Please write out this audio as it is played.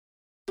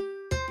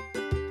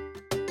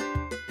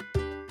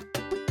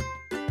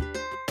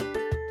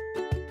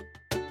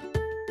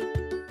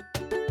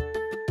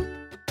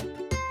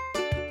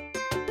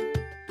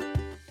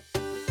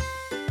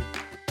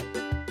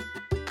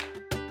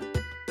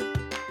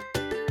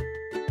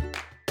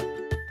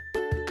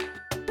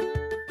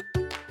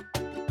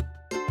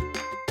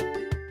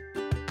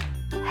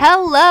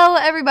Hello,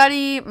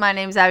 everybody. My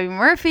name's Abby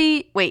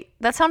Murphy. Wait,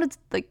 that sounded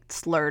like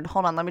slurred.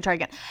 Hold on, let me try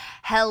again.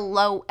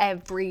 Hello,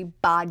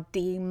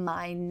 everybody.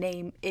 My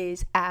name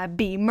is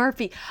Abby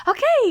Murphy.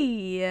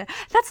 Okay,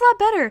 that's a lot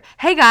better.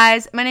 Hey,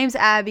 guys, my name's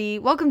Abby.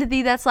 Welcome to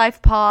the That's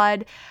Life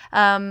pod.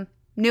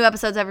 New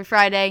episodes every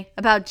Friday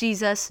about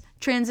Jesus,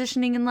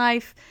 transitioning in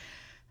life,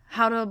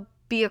 how to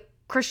be a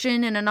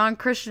Christian in a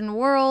non-Christian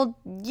world.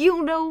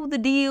 You know the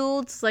deal.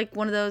 It's like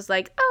one of those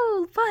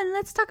oh, fun,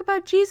 let's talk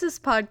about Jesus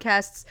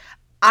podcasts.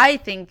 I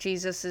think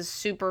Jesus is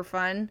super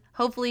fun.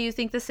 Hopefully you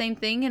think the same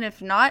thing, and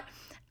if not,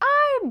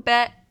 I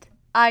bet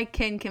I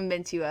can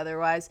convince you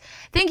otherwise.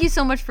 Thank you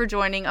so much for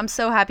joining. I'm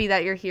so happy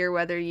that you're here,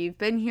 whether you've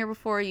been here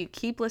before, you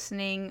keep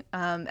listening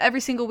every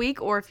single week,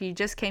 or if you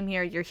just came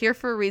here, you're here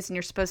for a reason,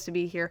 you're supposed to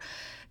be here.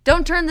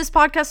 Don't turn this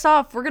podcast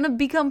off. We're going to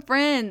become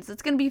friends.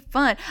 It's going to be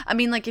fun. I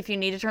mean, if you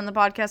need to turn the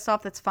podcast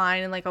off, that's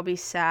fine, and I'll be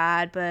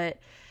sad, but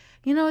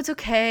it's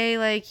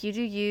okay. You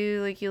do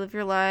you, you live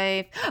your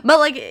life.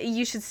 But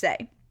you should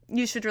stay.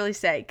 You should really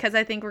stay, because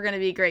I think we're going to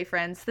be great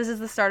friends. This is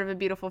the start of a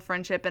beautiful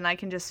friendship, and I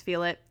can just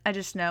feel it. I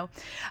just know.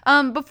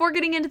 Before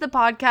getting into the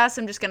podcast,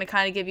 I'm just going to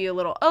kind of give you a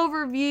little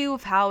overview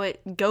of how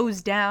it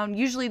goes down.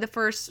 Usually the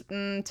first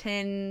 10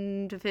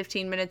 to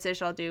 15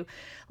 minutes-ish, I'll do,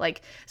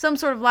 some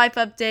sort of life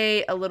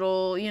update, a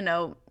little,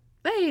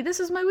 hey, this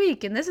is my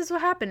week, and this is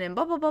what happened, and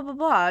blah, blah, blah, blah,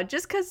 blah,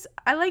 just because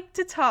I like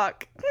to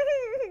talk.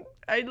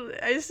 I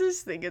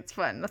just think it's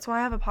fun. That's why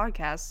I have a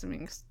podcast. I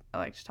mean, I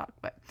like to talk,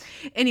 but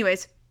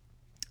anyways.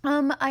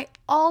 I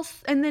also,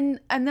 and then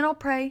I'll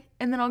pray,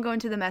 and then I'll go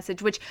into the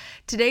message, which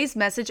today's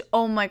message,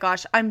 oh my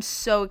gosh, I'm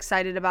so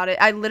excited about it.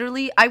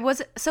 Usually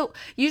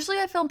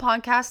I film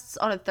podcasts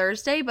on a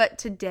Thursday, but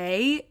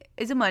today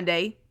is a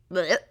Monday.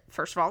 Blech,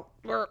 first of all,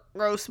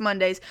 gross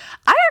Mondays.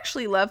 I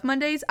actually love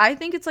Mondays. I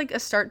think it's a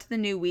start to the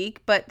new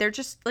week, but they're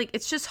just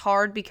it's just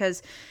hard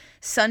because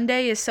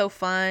Sunday is so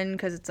fun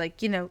because it's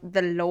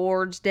the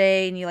Lord's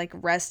Day and you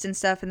rest and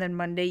stuff, and then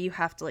Monday you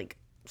have to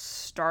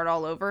start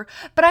all over.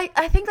 But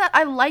I think that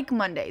I like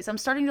Mondays. I'm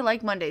starting to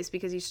like Mondays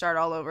because you start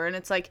all over, and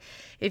it's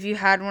if you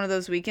had one of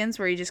those weekends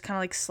where you just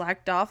kind of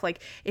slacked off,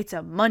 it's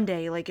a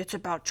Monday, it's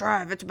about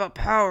drive, it's about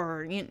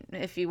power.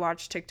 If you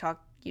watch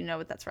TikTok, you know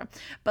what that's from.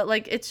 But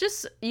it's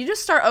just, you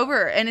just start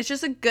over, and it's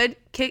just a good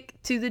kick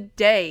to the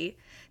day,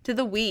 to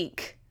the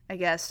week, I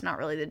guess. Not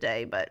really the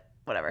day, but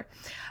whatever.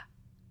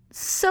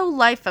 So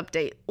life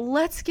update.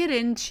 Let's get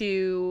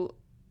into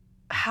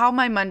how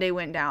my Monday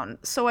went down.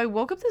 So I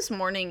woke up this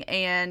morning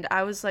and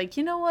I was like,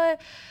 you know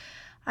what?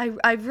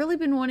 I've really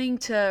been wanting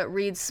to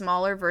read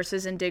smaller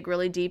verses and dig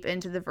really deep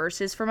into the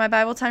verses for my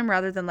Bible time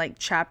rather than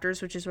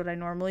chapters, which is what I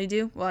normally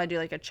do. Well, I do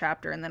a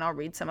chapter and then I'll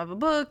read some of a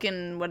book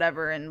and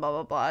whatever and blah,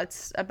 blah, blah.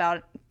 It's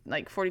about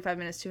 45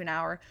 minutes to an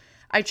hour.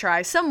 I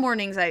try. Some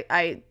mornings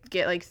I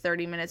get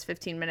 30 minutes,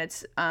 15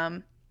 minutes.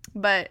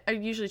 But I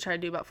usually try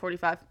to do about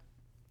 45.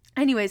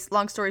 Anyways,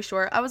 long story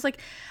short, I was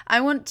I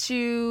want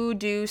to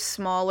do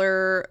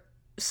smaller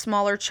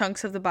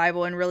chunks of the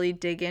Bible and really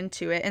dig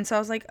into it. And so I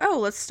was oh,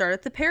 let's start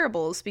at the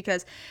parables,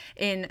 because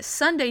in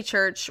Sunday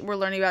church, we're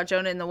learning about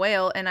Jonah and the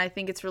whale. And I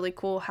think it's really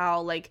cool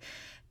how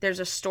there's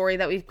a story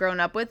that we've grown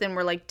up with and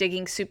we're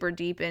digging super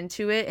deep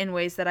into it in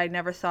ways that I'd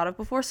never thought of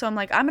before. So I'm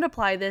I'm going to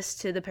apply this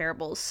to the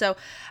parables. So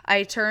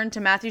I turned to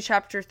Matthew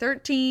chapter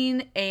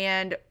 13,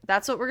 and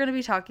that's what we're going to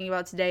be talking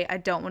about today. I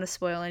don't want to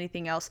spoil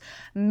anything else.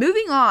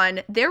 Moving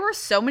on, there were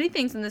so many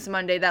things in this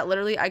Monday that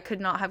literally I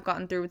could not have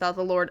gotten through without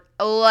the Lord.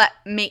 Let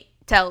me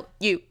tell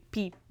you,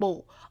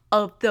 people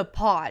of the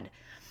pod.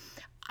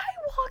 I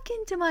walk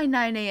into my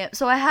 9 a.m.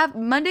 So I have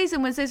Mondays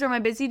and Wednesdays are my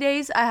busy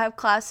days. I have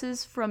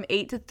classes from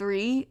 8 to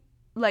 3.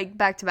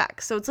 Back to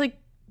back. So it's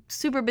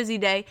super busy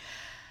day.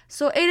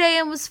 So 8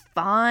 a.m. was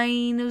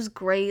fine. It was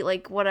great.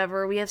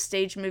 Whatever. We have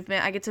stage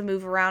movement. I get to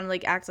move around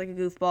and act like a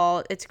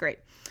goofball. It's great.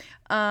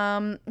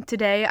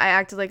 Today I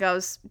acted like I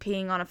was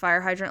peeing on a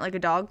fire hydrant like a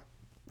dog.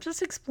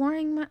 Just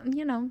exploring my,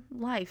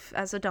 life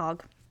as a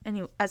dog.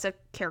 Anyway, as a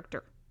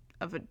character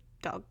of a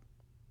dog.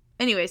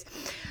 Anyways,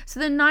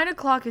 so then 9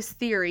 o'clock is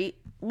theory.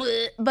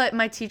 But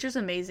my teacher's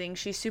amazing.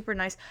 She's super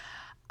nice.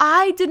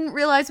 I didn't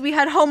realize we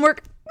had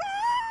homework,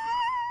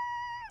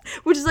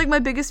 which is my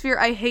biggest fear.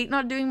 I hate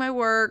not doing my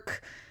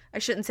work. I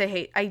shouldn't say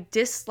hate. I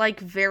dislike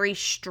very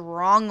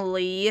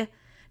strongly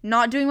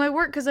not doing my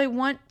work because I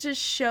want to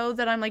show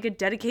that I'm a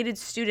dedicated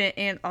student.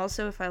 And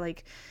also if I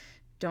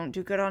don't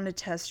do good on a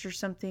test or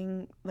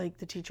something,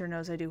 the teacher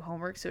knows I do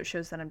homework, so it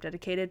shows that I'm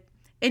dedicated.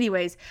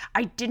 Anyways,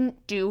 I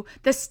didn't do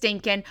the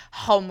stinking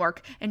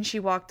homework. And she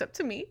walked up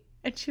to me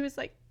and she was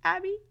like,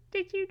 Abby,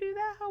 did you do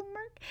that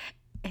homework?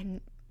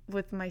 And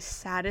with my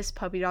saddest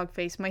puppy dog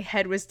face, my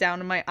head was down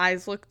and my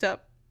eyes looked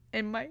up.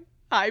 And my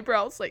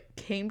eyebrows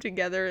came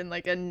together in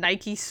a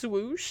Nike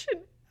swoosh. And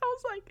I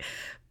was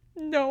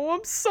no,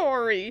 I'm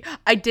sorry.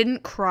 I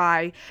didn't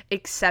cry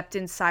except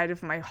inside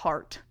of my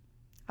heart.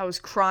 I was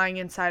crying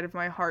inside of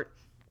my heart.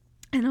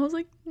 And I was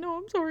no,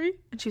 I'm sorry.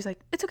 And she's like,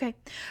 it's okay.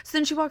 So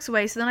then she walks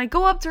away. So then I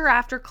go up to her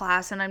after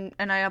class and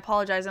I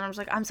apologize. And I'm just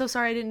like, I'm so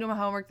sorry I didn't do my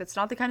homework. That's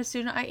not the kind of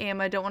student I am.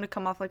 I don't want to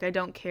come off like I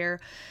don't care.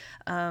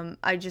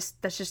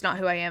 That's just not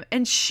who I am.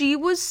 And she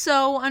was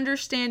so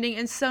understanding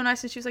and so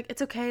nice. And she was like,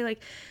 it's okay.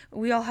 Like,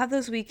 we all have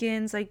those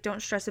weekends. Like,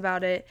 don't stress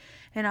about it.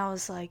 And I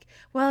was like,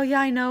 well, yeah,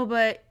 I know,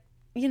 but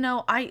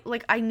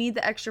I need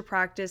the extra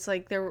practice.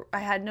 Like, I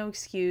had no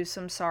excuse.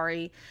 I'm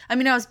sorry. I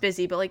mean, I was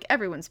busy, but like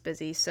everyone's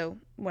busy, so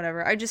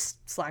whatever. I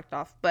just slacked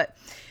off. But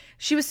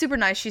she was super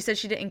nice. She said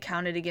she didn't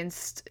count it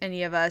against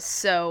any of us,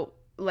 so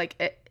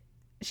like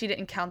she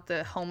didn't count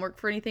the homework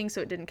for anything,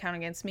 so it didn't count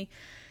against me.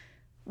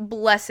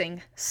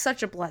 Blessing,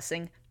 such a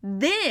blessing.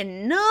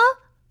 Then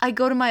I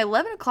go to my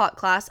 11 o'clock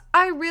class.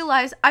 I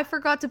realize I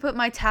forgot to put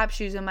my tap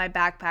shoes in my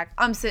backpack.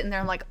 I'm sitting there,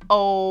 I'm like,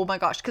 oh my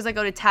gosh, because I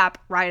go to tap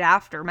right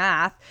after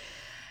math.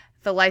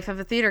 The life of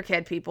a theater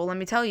kid, people, let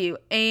me tell you.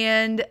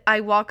 And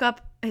I walk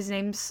up, his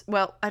name's,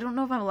 well, I don't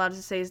know if I'm allowed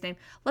to say his name.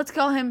 Let's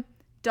call him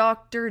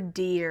Dr.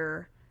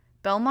 Deer.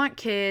 Belmont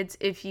kids,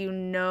 if you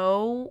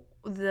know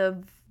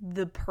the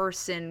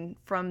person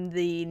from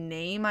the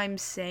name I'm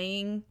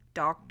saying,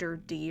 Dr.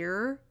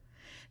 Deer,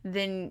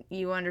 then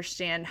you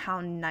understand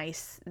how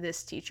nice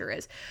this teacher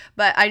is.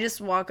 But I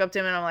just walk up to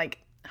him and I'm like,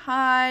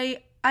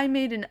 hi, I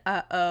made an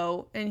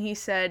uh-oh. And he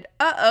said,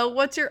 uh-oh,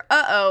 what's your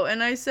uh-oh?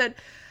 And I said,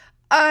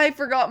 I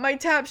forgot my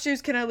tap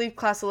shoes. Can I leave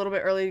class a little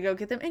bit early to go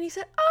get them? And he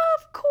said,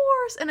 of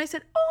course. And I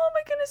said, oh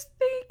my goodness,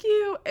 thank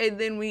you. And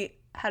then we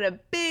had a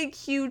big,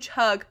 huge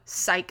hug.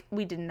 Psych,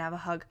 we didn't have a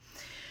hug.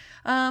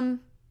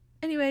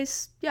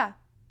 Anyways, yeah,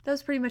 that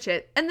was pretty much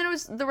it. And then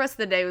the rest of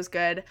the day was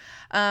good.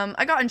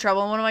 I got in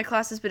trouble in one of my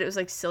classes, but it was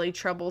like silly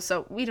trouble,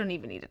 so we don't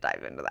even need to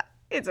dive into that.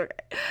 It's okay.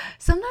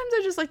 Sometimes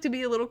I just like to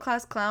be a little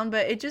class clown,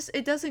 but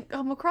it doesn't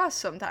come across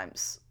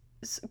sometimes.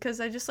 Because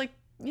I just like,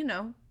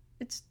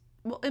 it's,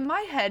 well, in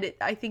my head,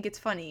 I think it's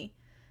funny.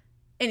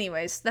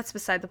 Anyways, that's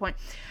beside the point.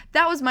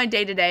 That was my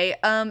day today.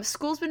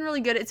 School's been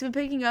really good. It's been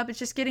picking up. It's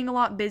just getting a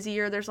lot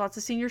busier. There's lots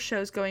of senior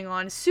shows going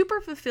on. Super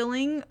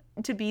fulfilling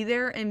to be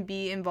there and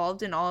be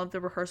involved in all of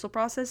the rehearsal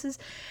processes.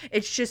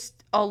 It's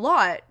just a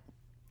lot.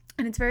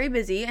 And it's very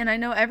busy. And I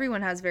know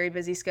everyone has very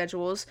busy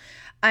schedules.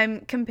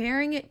 I'm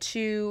comparing it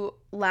to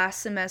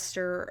last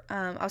semester.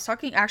 I was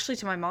talking actually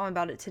to my mom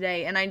about it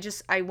today. And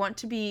I want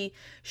to be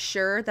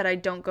sure that I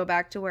don't go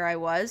back to where I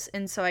was.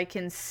 And so I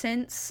can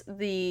sense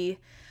the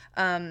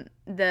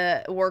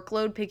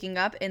workload picking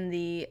up and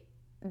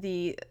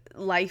the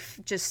life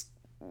just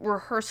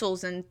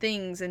rehearsals and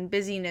things and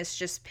busyness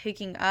just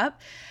picking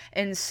up.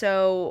 And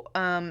so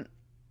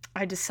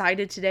I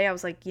decided today, I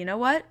was like, you know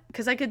what?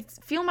 Because I could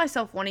feel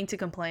myself wanting to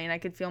complain. I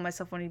could feel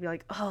myself wanting to be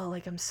like, oh,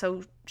 like I'm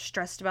so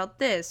stressed about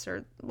this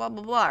or blah,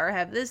 blah, blah, or I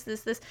have this.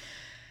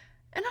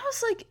 And I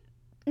was like,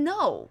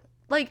 no.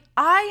 Like,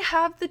 I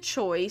have the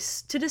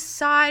choice to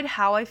decide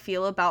how I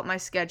feel about my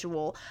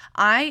schedule.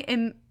 I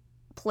am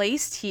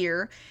placed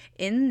here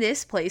in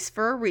this place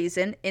for a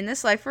reason, in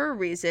this life for a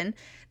reason.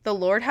 The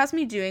Lord has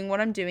me doing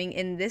what I'm doing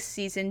in this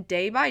season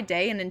day by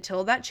day, and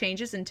until that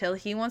changes, until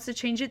He wants to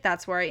change it,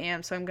 that's where I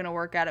am. So I'm going to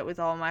work at it with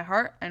all my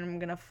heart, and I'm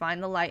going to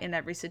find the light in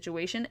every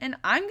situation, and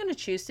I'm going to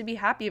choose to be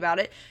happy about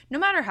it, no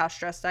matter how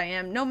stressed I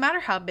am, no matter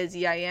how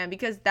busy I am,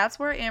 because that's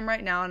where I am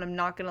right now, and I'm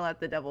not going to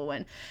let the devil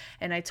win.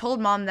 And I told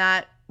Mom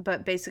that,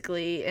 but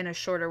basically in a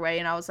shorter way,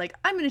 and I was like,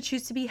 I'm going to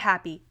choose to be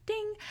happy.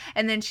 Ding.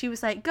 And then she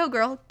was like, go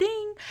girl.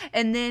 Ding.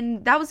 And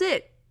then that was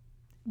it.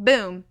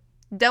 Boom.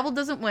 Devil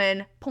doesn't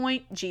win.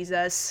 Point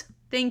Jesus.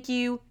 Thank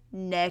you.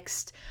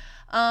 Next.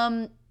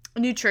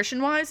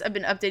 Nutrition wise, I've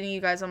been updating you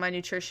guys on my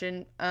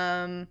nutrition.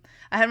 I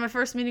had my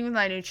first meeting with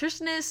my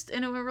nutritionist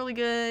and it went really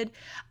good.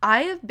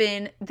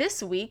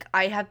 This week,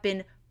 I have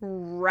been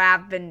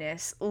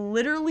ravenous.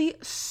 Literally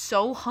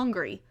so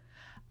hungry.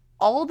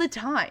 All the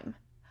time.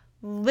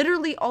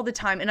 Literally all the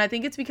time. And I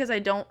think it's because I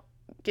don't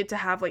get to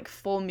have like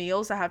full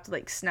meals. I have to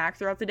like snack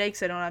throughout the day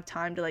because I don't have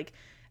time to like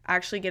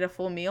actually get a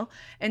full meal.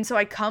 And so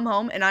I come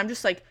home and I'm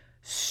just like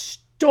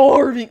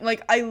starving.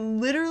 Like I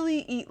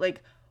literally eat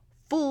like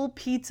full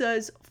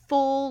pizzas,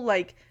 full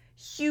like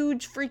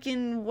huge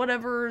freaking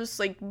whatever's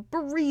like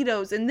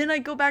burritos. And then I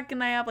go back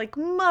and I have like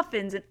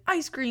muffins and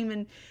ice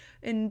cream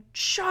and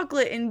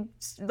chocolate and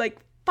like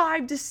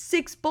 5 to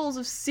 6 bowls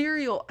of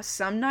cereal.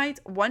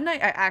 One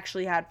night I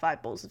actually had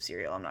 5 bowls of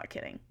cereal. I'm not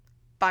kidding.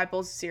 5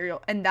 bowls of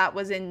cereal. And that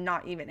was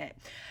not even it.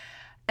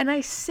 And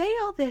I say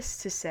all this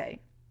to say,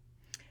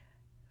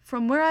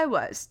 from where I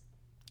was,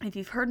 if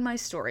you've heard my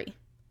story,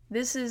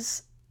 this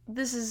is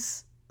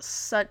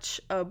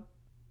such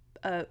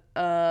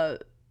a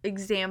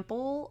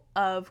example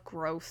of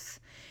growth,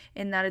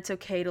 in that it's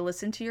okay to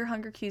listen to your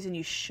hunger cues, and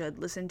you should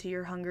listen to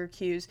your hunger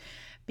cues,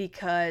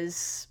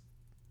 because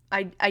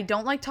I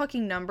don't like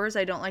talking numbers,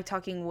 I don't like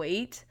talking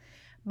weight,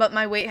 but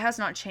my weight has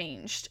not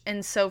changed.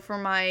 And so for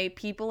my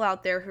people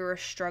out there who are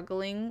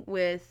struggling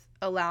with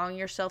allowing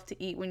yourself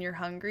to eat when you're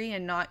hungry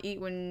and not eat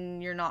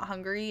when you're not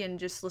hungry and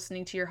just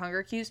listening to your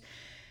hunger cues,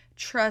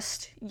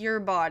 trust your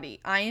body.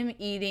 I am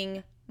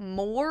eating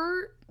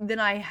more than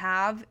I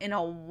have in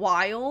a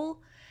while,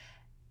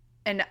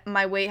 And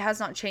my weight has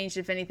not changed.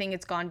 If anything,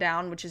 it's gone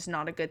down, which is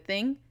not a good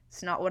thing.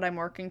 It's not what I'm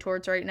working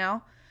towards right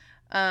now.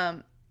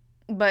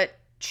 But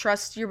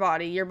trust your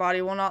body. Your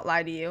body will not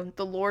lie to you.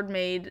 The Lord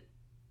made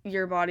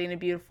your body in a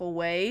beautiful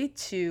way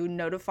to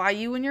notify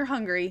you when you're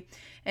hungry.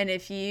 And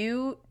if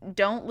you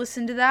don't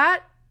listen to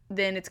that,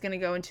 then it's going to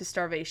go into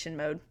starvation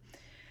mode.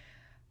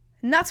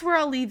 And that's where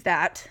I'll leave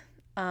that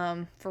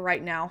for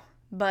right now.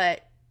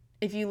 But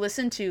if you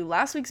listen to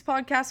last week's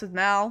podcast with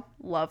Mal,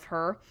 love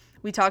her.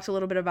 We talked a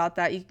little bit about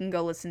that. You can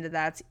go listen to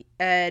That's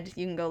Ed.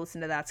 You can go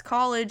listen to That's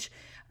College.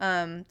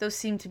 Those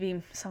seem to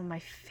be some of my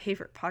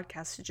favorite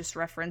podcasts to just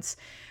reference.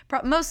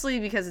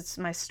 Mostly because it's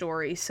my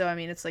story. So, I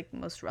mean, it's like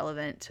most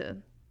relevant to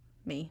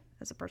me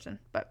as a person.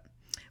 But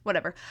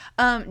whatever.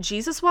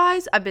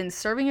 Jesus-wise, I've been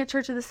serving at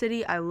Church of the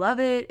City. I love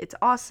it. It's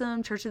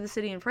awesome. Church of the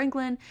City in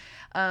Franklin.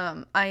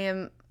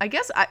 I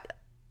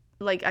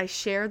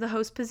share the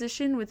host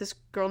position with this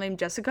girl named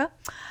Jessica.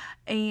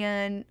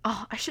 And,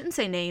 I shouldn't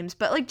say names,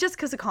 but, like,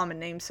 Jessica's a common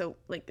name, so,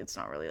 like, it's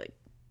not really, like,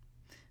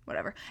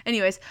 whatever.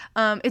 Anyways,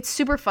 it's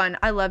super fun.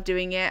 I love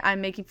doing it. I'm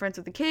making friends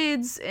with the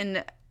kids,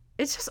 and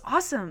it's just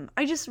awesome.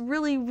 I just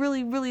really,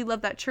 really, really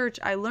love that church.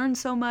 I learned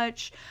so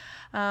much.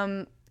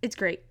 It's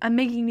great. I'm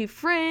making new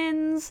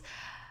friends.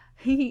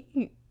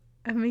 I'm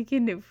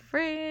making new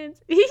friends.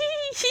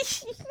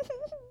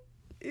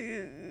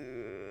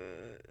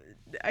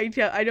 I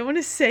don't want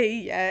to say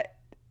yet.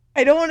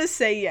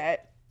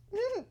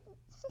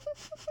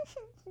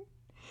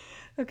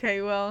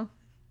 Okay, well,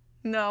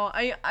 no,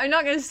 I'm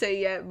not going to say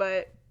yet,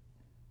 but,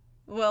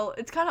 well,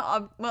 it's kind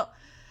of, well,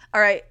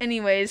 all right,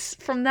 anyways,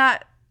 from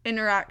that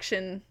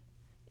interaction,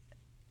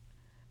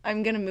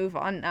 I'm going to move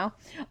on now.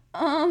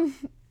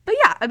 But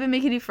yeah, I've been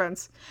making new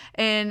friends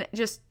and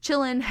just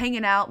chilling,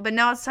 hanging out, but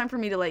now it's time for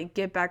me to, like,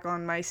 get back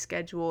on my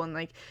schedule and,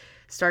 like,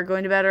 start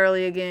going to bed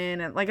early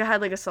again. And, like, I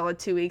had, like, a solid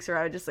 2 weeks where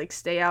I would just, like,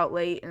 stay out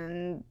late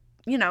and,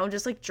 you know,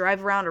 just, like,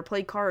 drive around or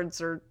play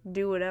cards or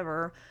do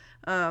whatever.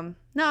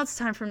 Now it's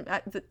time for,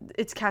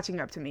 it's catching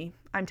up to me.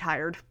 I'm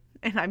tired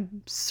and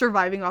I'm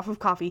surviving off of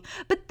coffee,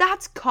 but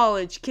that's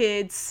college,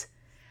 kids.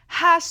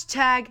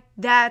 Hashtag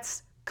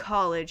that's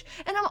college.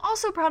 And I'm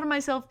also proud of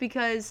myself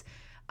because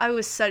I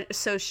was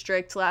so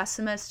strict last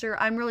semester.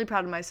 I'm really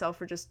proud of myself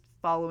for just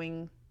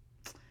following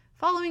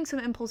some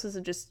impulses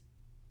of just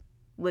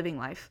living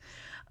life.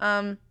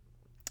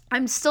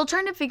 I'm still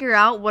trying to figure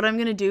out what I'm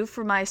going to do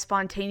for my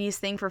spontaneous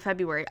thing for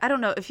February. I don't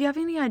know. If you have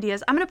any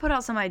ideas, I'm going to put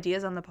out some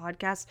ideas on the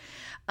podcast.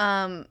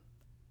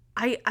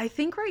 I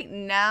think right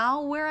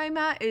now where I'm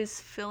at is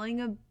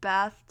filling a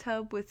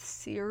bathtub with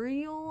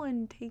cereal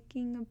and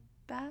taking a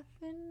bath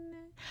in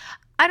it.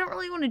 I don't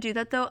really want to do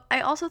that though. I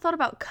also thought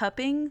about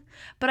cupping,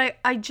 but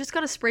I just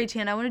got a spray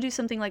tan. I want to do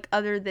something like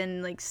other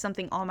than like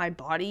something on my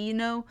body, you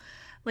know?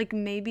 Like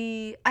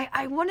maybe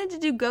I wanted to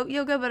do goat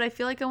yoga, but I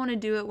feel like I want to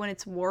do it when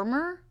it's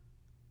warmer.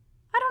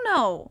 I don't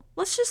know.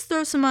 Let's just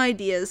throw some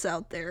ideas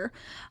out there.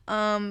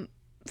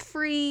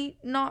 Free,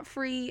 not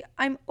free.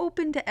 I'm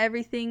open to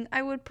everything.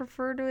 I would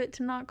prefer it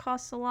to not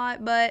cost a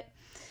lot, but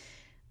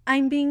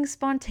I'm being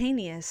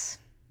spontaneous.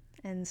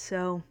 And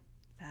so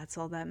that's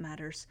all that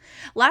matters.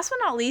 Last but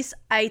not least,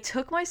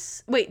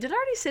 wait, did I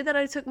already say that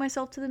I took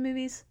myself to the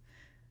movies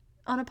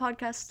on a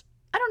podcast?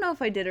 I don't know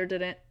if I did or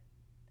didn't.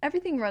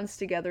 Everything runs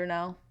together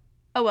now.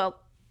 Oh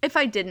well. If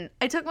I didn't,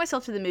 I took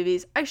myself to the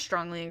movies. I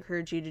strongly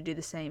encourage you to do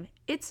the same.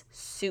 It's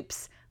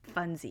soups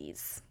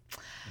funsies.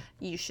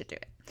 You should do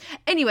it.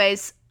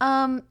 Anyways,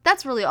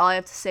 that's really all I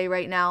have to say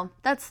right now.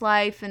 That's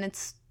life, and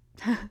it's...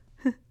 I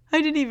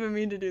didn't even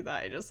mean to do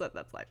that. I just said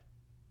that's life.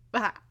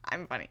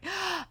 I'm funny.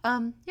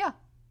 Yeah,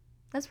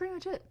 that's pretty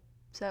much it.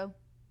 So,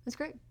 that's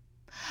great.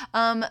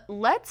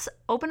 Let's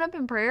open up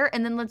in prayer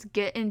and then let's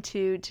get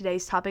into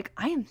today's topic.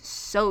 I am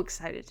so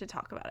excited to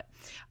talk about it.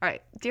 All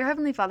right. Dear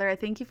Heavenly Father, I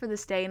thank you for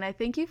this day and I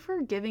thank you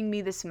for giving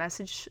me this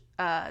message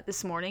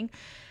this morning.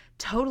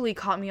 Totally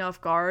caught me off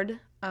guard.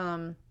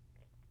 And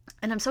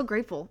I'm so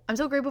grateful. I'm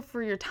so grateful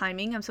for your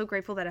timing. I'm so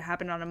grateful that it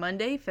happened on a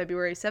Monday,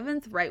 February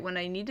 7th, right when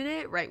I needed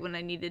it, right when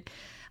I needed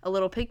a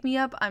little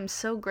pick-me-up. I'm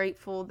so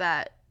grateful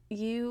that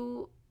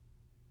you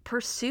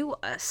pursue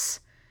us.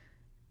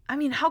 I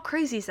mean, how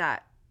crazy is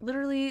that?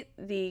 Literally,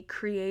 the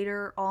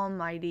Creator,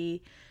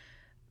 Almighty,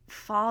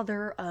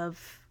 Father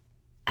of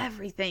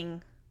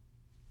everything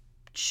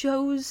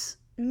chose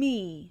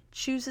me,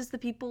 chooses the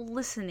people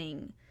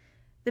listening,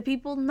 the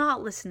people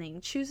not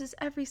listening, chooses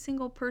every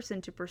single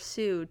person to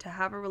pursue, to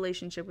have a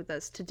relationship with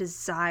us, to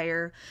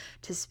desire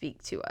to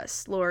speak to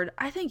us. Lord,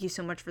 I thank you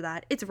so much for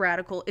that. It's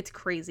radical, it's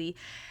crazy,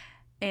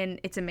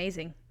 and it's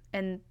amazing.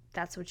 And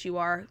that's what you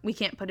are. We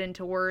can't put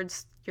into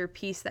words your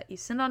peace that you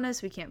send on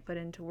us. We can't put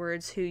into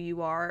words who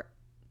you are.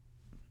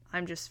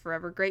 I'm just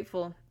forever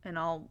grateful, and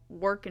I'll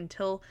work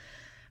until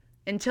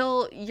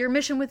your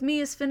mission with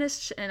me is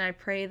finished, and I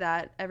pray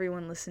that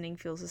everyone listening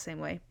feels the same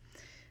way.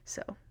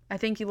 So I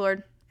thank you,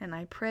 Lord, and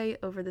I pray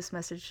over this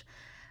message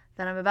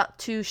that I'm about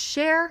to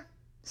share,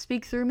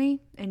 speak through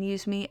me, and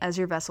use me as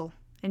your vessel.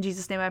 In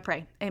Jesus' name I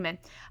pray. Amen.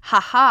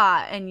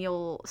 Haha, and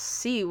you'll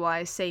see why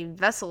I say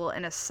vessel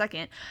in a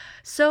second.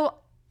 So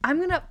I'm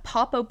going to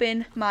pop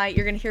open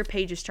you're going to hear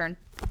pages turn.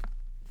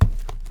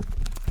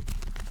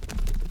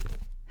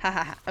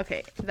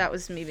 Okay, that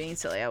was me being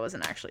silly. I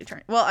wasn't actually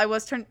turning. Well, I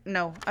wasn't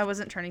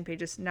turning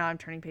pages. Now I'm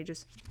turning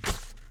pages.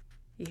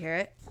 You hear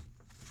it?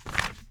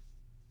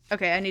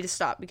 Okay, I need to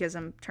stop because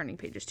I'm turning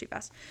pages too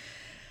fast.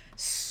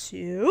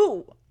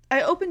 So,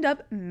 I opened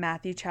up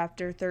Matthew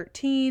chapter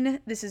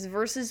 13. This is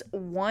verses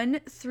 1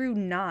 through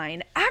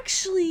 9.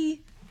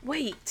 Actually,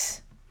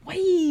 wait.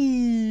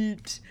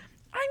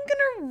 I'm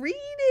gonna read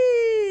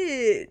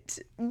it.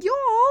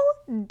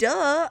 Y'all,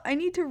 duh. I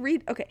need to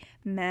read. Okay,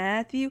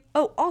 Matthew.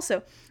 Oh,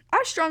 also,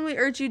 I strongly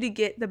urge you to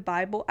get the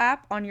Bible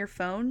app on your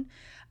phone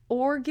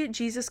or get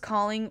Jesus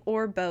Calling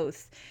or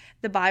both.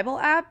 The Bible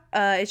app,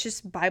 it's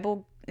just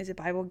Bible. Is it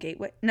Bible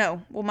Gateway?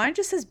 No. Well, mine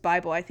just says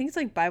Bible. I think it's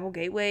like Bible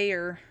Gateway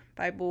or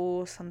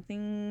Bible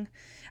something.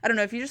 I don't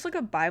know. If you just look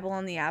up Bible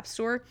on the App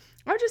Store,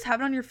 or just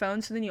have it on your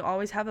phone so then you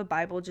always have a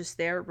Bible just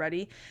there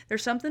ready.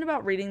 There's something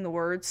about reading the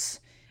words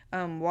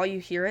while you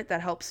hear it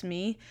that helps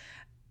me.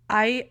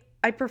 I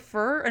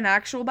prefer an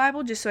actual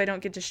Bible just so I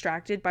don't get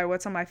distracted by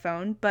what's on my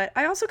phone, but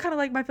I also kind of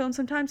like my phone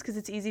sometimes because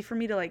it's easy for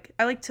me to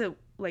I like to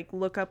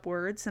look up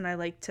words, and I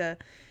like to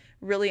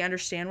really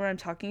understand what I'm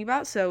talking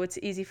about, so it's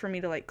easy for me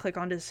to click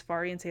onto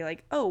Safari and say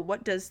oh,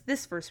 what does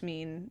this verse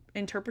mean?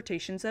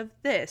 Interpretations of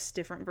this,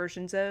 different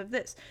versions of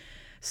this.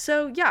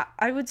 So yeah,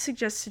 I would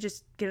suggest to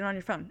just get it on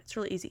your phone. It's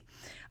really easy.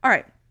 All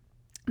right,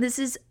 this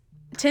is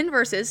 10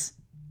 verses.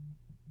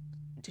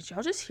 Did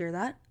y'all just hear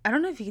that? I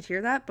don't know if you could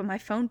hear that, but my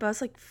phone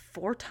buzzed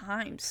 4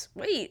 times.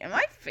 Wait, am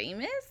I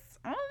famous?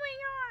 Oh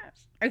my gosh.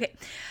 Okay.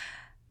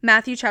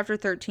 Matthew chapter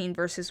 13,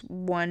 verses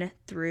 1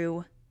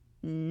 through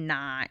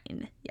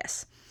 9.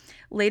 Yes.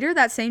 Later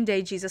that same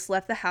day, Jesus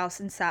left the house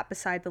and sat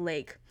beside the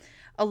lake.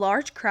 A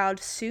large crowd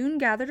soon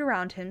gathered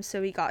around him,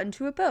 so he got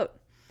into a boat.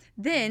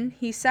 Then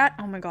he sat...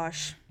 Oh my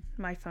gosh.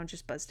 My phone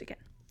just buzzed again.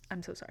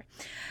 I'm so sorry.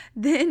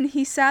 Then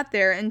he sat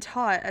there and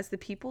taught as the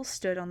people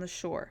stood on the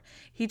shore.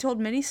 He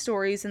told many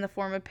stories in the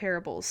form of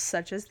parables,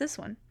 such as this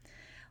one.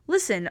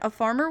 Listen, a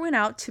farmer went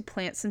out to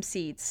plant some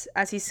seeds.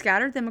 As he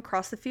scattered them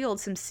across the field,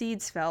 some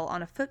seeds fell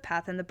on a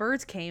footpath and the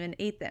birds came and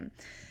ate them.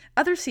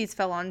 Other seeds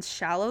fell on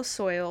shallow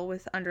soil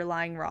with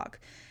underlying rock.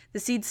 The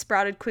seeds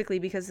sprouted quickly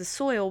because the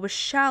soil was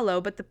shallow,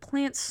 but the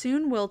plants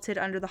soon wilted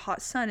under the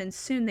hot sun, and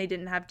soon they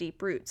didn't have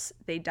deep roots.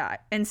 They died.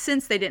 And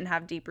since they didn't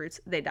have deep roots,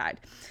 they died.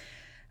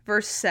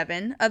 Verse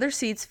 7, other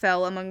seeds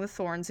fell among the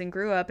thorns and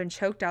grew up and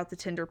choked out the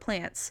tender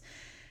plants.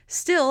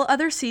 Still,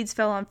 other seeds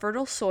fell on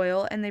fertile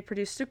soil, and they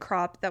produced a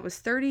crop that was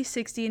 30,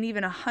 60, and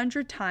even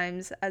 100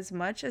 times as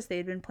much as they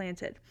had been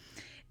planted.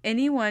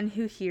 Anyone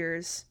who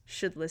hears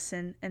should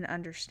listen and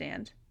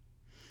understand.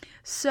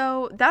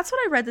 So that's what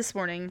I read this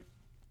morning,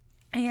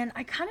 and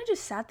I kind of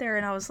just sat there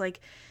and I was like,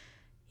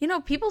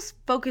 people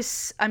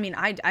focus, I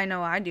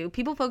know I do,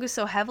 people focus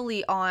so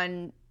heavily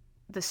on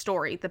the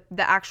story, the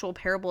actual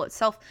parable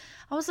itself.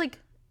 I was like,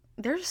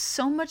 there's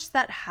so much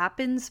that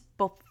happens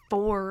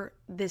before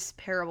this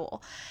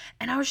parable.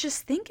 And I was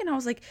just thinking, I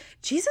was like,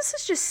 Jesus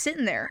is just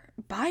sitting there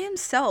by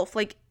himself.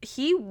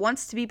 He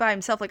wants to be by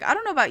himself. I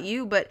don't know about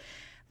you, but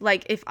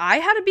if I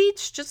had a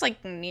beach just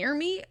near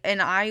me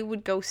and I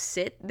would go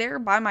sit there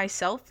by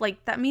myself,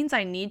 that means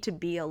I need to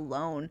be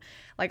alone.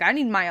 I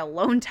need my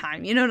alone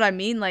time. You know what I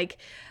mean?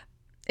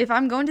 If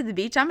I'm going to the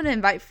beach, I'm going to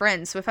invite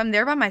friends. So if I'm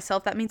there by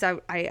myself, that means I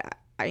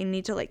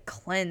need to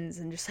cleanse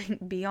and just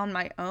be on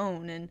my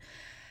own.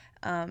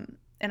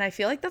 And I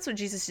feel like that's what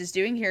Jesus is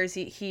doing here is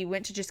he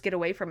went to just get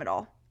away from it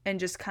all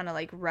and just kind of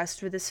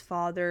rest with his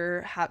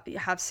Father,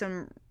 have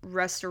some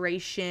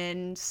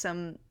restoration,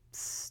 some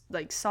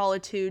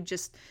solitude,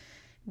 just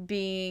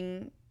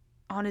being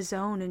on his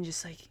own, and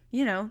just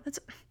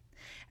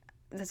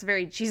that's a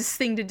very Jesus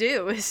thing to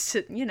do, is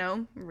to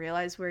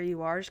realize where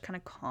you are, just kind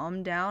of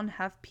calm down,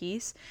 have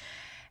peace,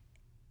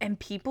 and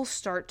people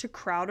start to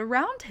crowd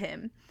around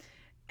him.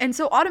 And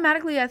so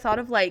automatically I thought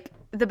of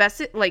the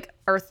best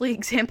earthly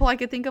example I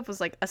could think of was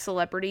a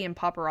celebrity and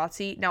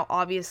paparazzi. Now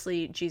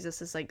obviously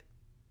Jesus is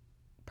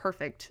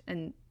perfect,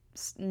 and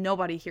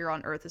nobody here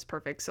on earth is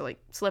perfect, so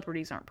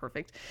celebrities aren't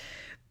perfect.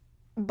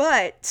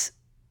 But,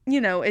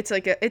 it's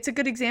a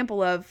good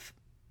example of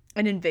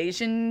an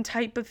invasion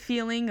type of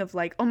feeling of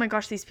oh my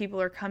gosh, these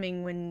people are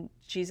coming when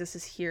Jesus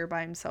is here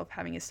by himself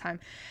having his time.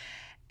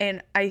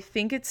 And I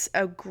think it's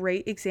a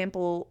great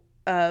example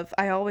of,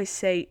 I always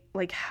say,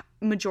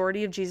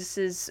 majority of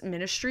Jesus's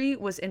ministry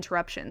was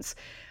interruptions.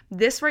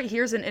 This right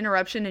here is an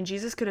interruption, and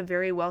Jesus could have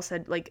very well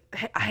said,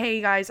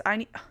 hey guys,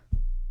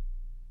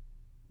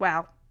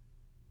 wow,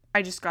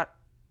 I just got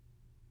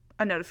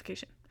a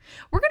notification.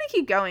 We're going to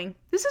keep going.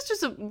 This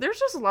is there's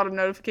just a lot of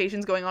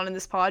notifications going on in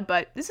this pod,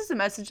 but this is a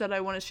message that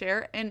I want to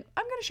share, and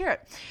I'm going to share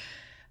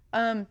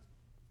it.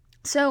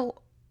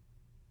 So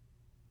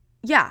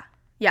yeah,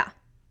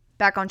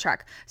 back on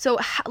track. So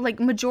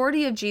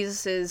majority of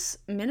Jesus's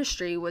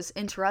ministry was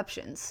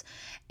interruptions,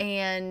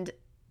 and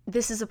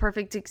this is a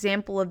perfect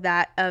example of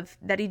that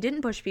he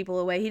didn't push people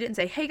away. He didn't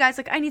say, hey guys,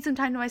 like I need some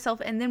time to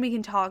myself and then we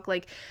can talk,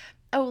 like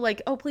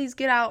oh please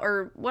get out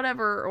or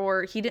whatever.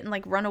 Or he didn't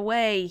like run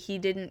away, he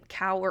didn't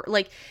cower,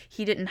 like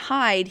he didn't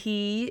hide,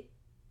 he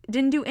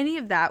didn't do any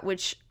of that.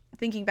 Which,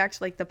 thinking back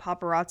to like the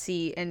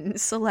paparazzi and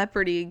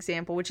celebrity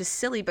example, which is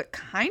silly but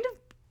kind of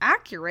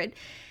accurate,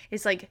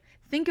 is like,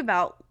 think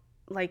about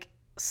like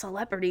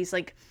celebrities.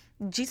 Like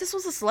Jesus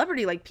was a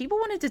celebrity, like people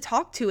wanted to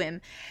talk to him,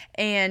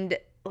 and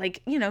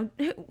like,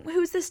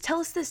 who's this,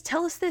 tell us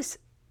this,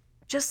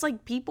 just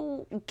like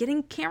people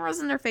getting cameras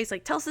in their face,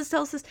 like tell us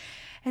this,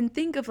 and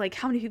think of like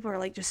how many people are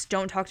like, just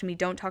don't talk to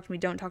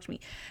me.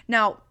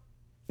 Now,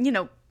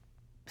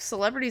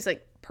 celebrities,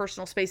 like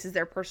personal space is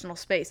their personal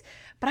space,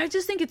 but I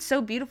just think it's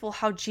so beautiful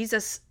how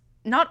Jesus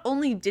not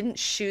only didn't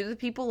shoo the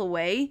people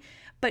away,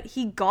 but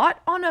he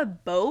got on a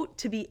boat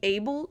to be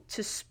able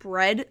to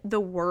spread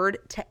the word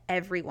to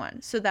everyone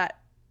so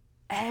that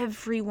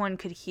everyone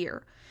could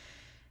hear.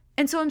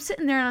 And so I'm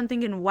sitting there and I'm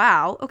thinking,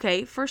 wow,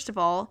 okay, first of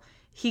all,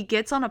 he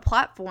gets on a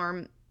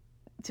platform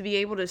to be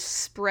able to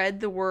spread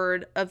the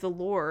word of the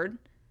Lord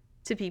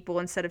to people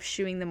instead of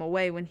shooing them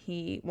away when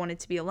he wanted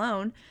to be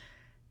alone.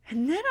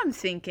 And then I'm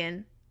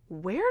thinking,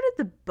 where did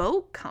the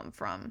boat come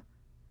from?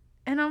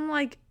 And I'm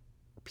like,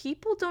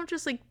 people don't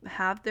just like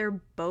have their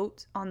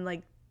boat on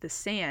like the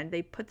sand.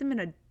 They put them in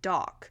a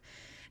dock.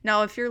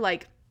 Now, if you're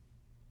like,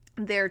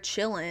 they're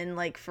chilling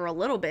like for a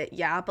little bit,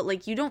 yeah, but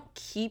like you don't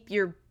keep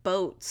your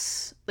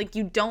boats, like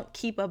you don't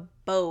keep a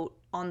boat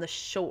on the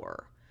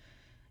shore,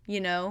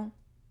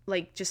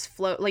 like just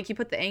float, like you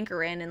put the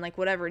anchor in and like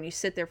whatever, and you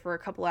sit there for a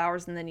couple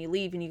hours and then you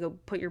leave and you go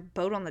put your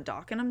boat on the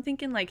dock. And I'm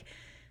thinking like,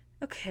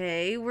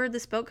 okay, where'd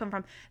this boat come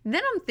from?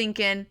 Then I'm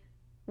thinking,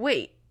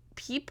 wait,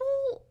 people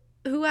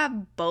who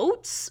have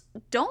boats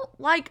don't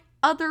like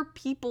other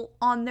people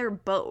on their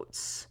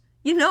boats.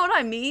 You know what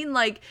I mean?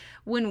 Like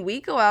when we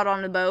go out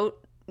on a boat,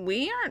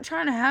 we aren't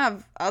trying to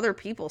have other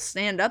people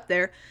stand up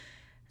there.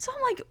 So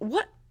I'm like,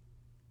 what?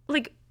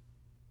 Like,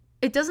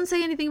 it doesn't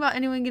say anything about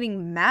anyone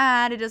getting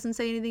mad. It doesn't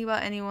say anything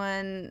about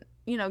anyone,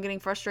 getting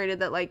frustrated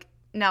that, like,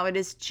 now it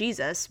is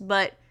Jesus.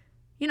 But,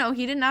 he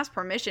didn't ask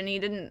permission.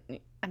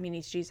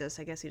 He's Jesus.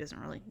 I guess he doesn't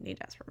really need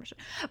to ask permission.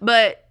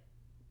 But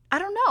I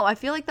don't know. I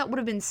feel like that would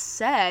have been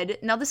said.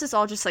 Now, this is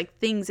all just, like,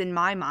 things in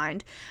my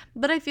mind.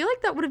 But I feel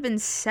like that would have been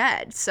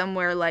said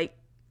somewhere, like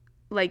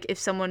if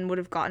someone would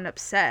have gotten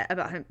upset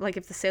about him, like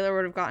if the sailor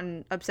would have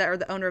gotten upset or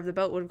the owner of the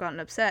boat would have gotten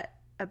upset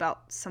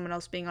about someone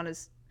else being on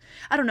his,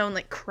 I don't know, in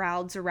like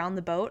crowds around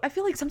the boat, I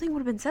feel like something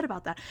would have been said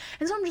about that.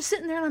 And so I'm just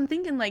sitting there and I'm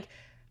thinking like,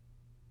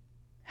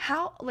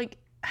 how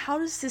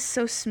does this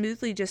so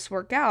smoothly just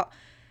work out?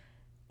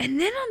 And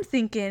then I'm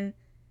thinking,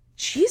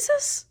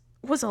 Jesus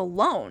was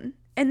alone.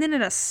 And then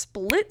in a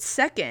split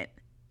second,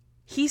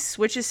 he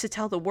switches to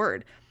tell the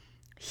word.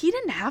 He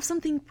didn't have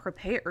something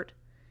prepared.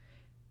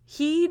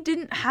 He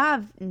didn't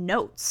have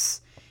notes.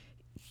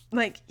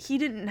 Like, he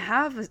didn't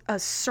have a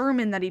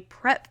sermon that he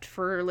prepped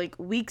for, like,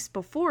 weeks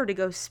before to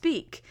go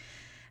speak.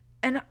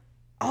 And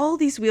all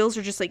these wheels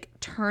are just, like,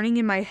 turning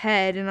in my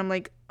head. And I'm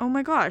like, oh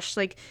my gosh,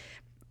 like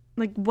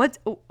what,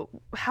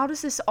 how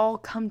does this all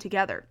come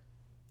together?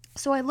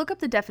 So I look up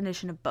the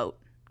definition of boat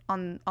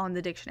on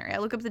the dictionary. I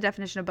look up the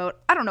definition of boat.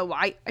 I don't know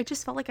why. I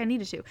just felt like I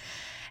needed to.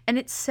 And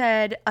it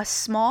said, a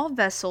small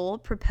vessel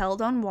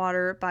propelled on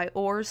water by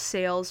oars,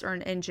 sails, or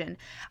an engine.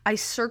 I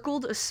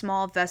circled a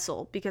small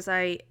vessel because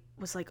I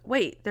was like,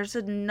 wait, there's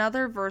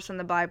another verse in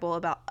the Bible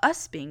about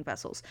us being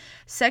vessels.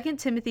 2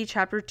 Timothy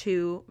chapter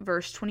 2,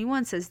 verse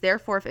 21 says,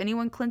 therefore, if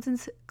anyone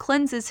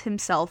cleanses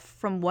himself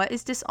from what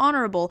is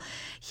dishonorable,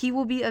 he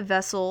will be a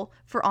vessel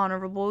for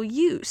honorable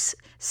use,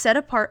 set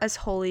apart as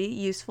holy,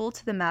 useful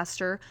to the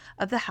master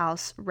of the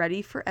house,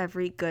 ready for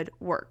every good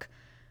work.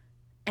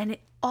 And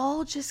it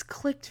all just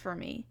clicked for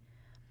me.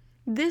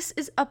 This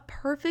is a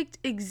perfect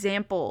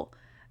example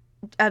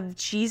of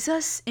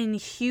Jesus in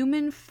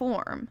human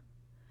form.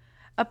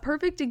 A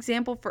perfect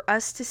example for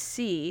us to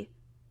see,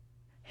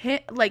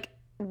 like,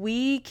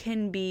 we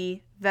can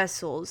be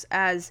vessels,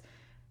 as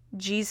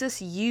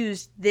Jesus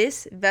used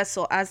this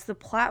vessel as the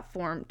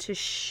platform to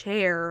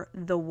share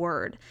the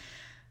word.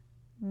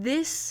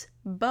 This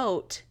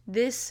boat,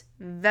 this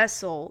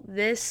vessel,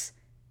 this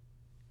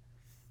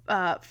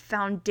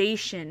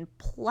foundation,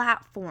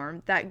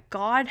 platform that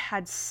God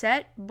had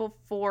set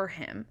before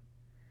him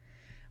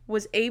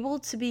was able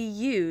to be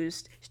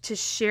used to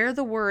share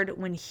the word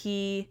when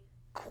he,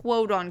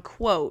 quote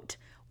unquote,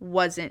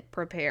 wasn't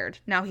prepared.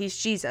 Now, he's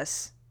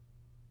Jesus,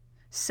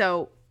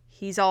 so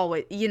he's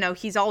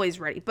always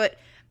ready, but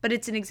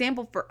it's an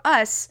example for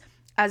us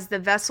as the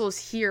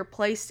vessels here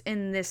placed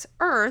in this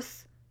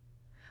earth.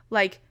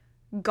 Like,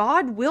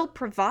 God will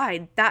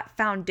provide that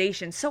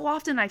foundation. So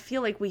often I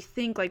feel like we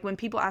think, like, when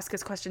people ask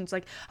us questions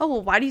like, oh,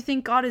 well, why do you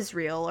think God is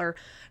real? Or,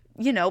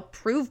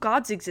 prove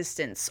God's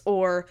existence.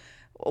 Or,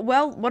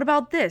 well, what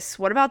about this?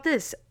 What about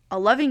this? A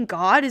loving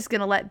God is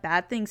going to let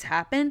bad things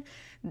happen?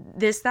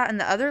 This, that, and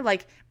the other?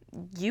 Like,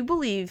 you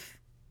believe,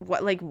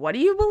 what do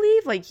you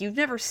believe? Like, you've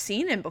never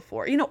seen him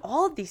before.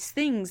 All of these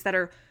things that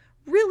are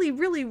really,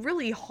 really,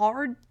 really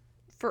hard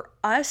for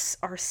us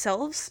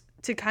ourselves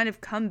to kind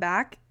of come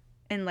back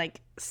and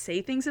like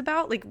say things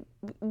about. Like,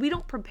 we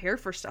don't prepare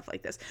for stuff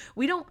like this.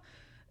 We don't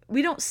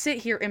sit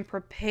here and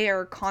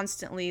prepare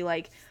constantly,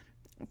 like,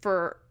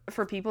 for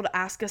people to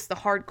ask us the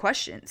hard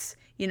questions.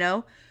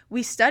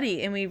 We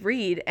study and we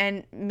read,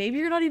 and maybe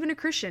you're not even a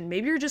Christian.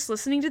 Maybe you're just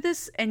listening to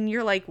this and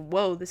you're like,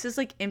 whoa, this is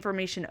like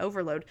information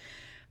overload.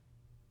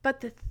 But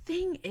the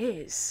thing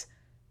is,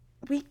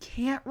 we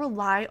can't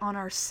rely on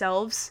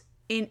ourselves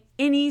in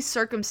any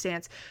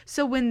circumstance.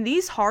 So when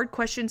these hard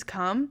questions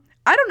come,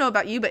 I don't know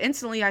about you, but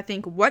instantly I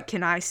think, what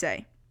can I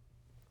say?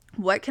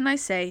 What can I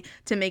say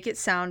to make it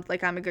sound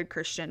like I'm a good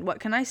Christian? What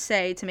can I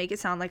say to make it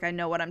sound like I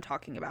know what I'm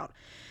talking about?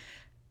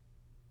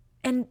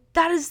 And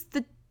that is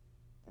the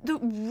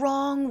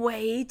wrong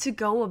way to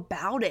go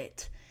about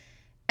it.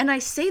 And I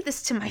say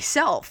this to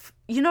myself.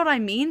 You know what I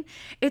mean?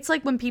 It's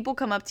like when people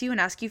come up to you and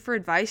ask you for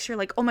advice, you're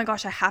like, oh my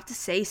gosh, I have to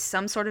say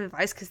some sort of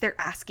advice because they're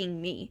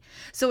asking me.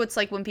 So it's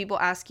like when people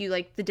ask you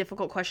like the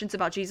difficult questions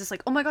about Jesus,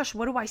 like, oh my gosh,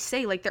 what do I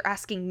say? Like, they're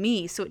asking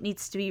me, so it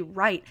needs to be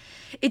right.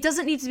 It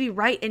doesn't need to be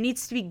right. It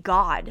needs to be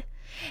God.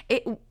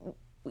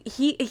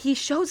 He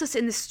shows us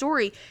in this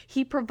story,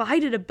 he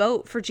provided a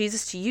boat for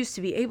Jesus to use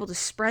to be able to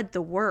spread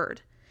the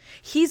word.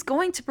 He's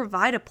going to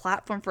provide a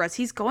platform for us.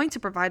 He's going to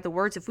provide the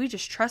words if we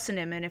just trust in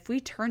him. And if we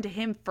turn to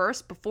him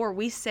first before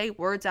we say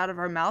words out of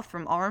our mouth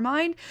from our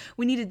mind,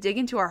 we need to dig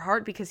into our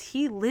heart because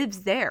he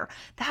lives there.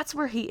 That's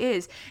where he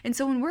is. And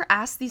so when we're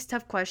asked these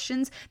tough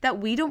questions that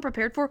we don't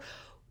prepare for,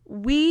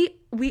 we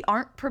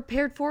aren't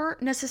prepared for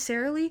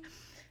necessarily.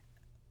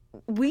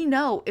 We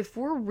know if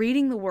we're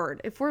reading the word,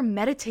 if we're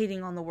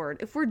meditating on the word,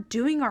 if we're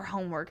doing our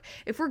homework,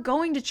 if we're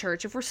going to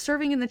church, if we're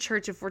serving in the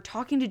church, if we're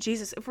talking to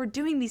Jesus, if we're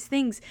doing these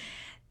things,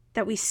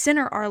 that we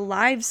center our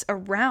lives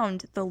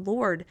around the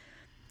Lord.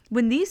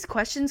 When these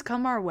questions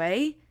come our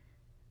way,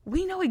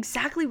 we know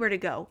exactly where to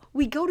go.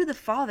 We go to the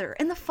Father,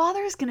 and the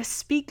Father is going to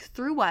speak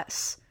through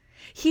us.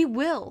 He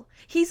will.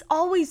 He's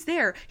always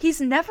there.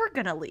 He's never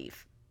going to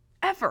leave,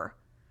 ever.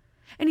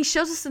 And he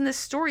shows us in this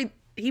story,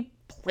 he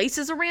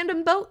places a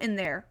random boat in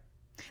there.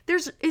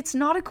 It's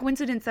not a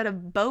coincidence that a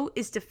boat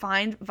is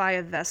defined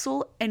via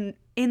vessel, and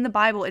in the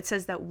Bible it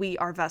says that we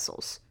are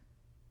vessels.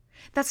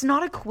 That's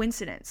not a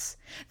coincidence.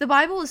 The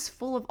Bible is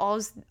full of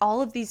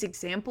all of these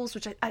examples,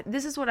 which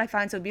this is what I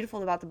find so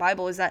beautiful about the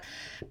Bible, is that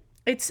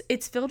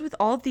it's filled with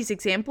all of these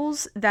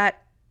examples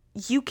that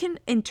you can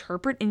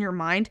interpret in your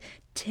mind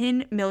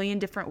 10 million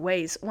different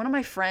ways. One of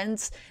my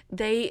friends,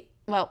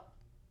 one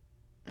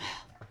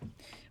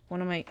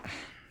of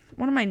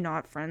my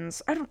not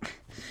friends,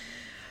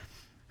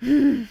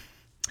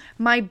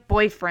 my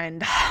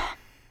boyfriend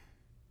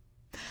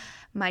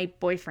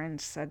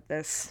said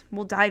this.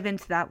 We'll dive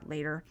into that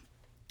later.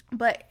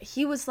 But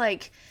he was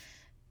like,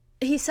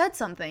 he said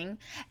something,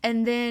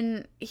 and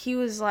then he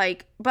was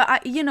like, but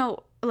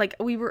like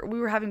we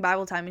were having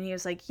Bible time, and he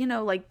was like,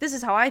 like, this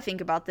is how I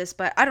think about this,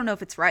 but I don't know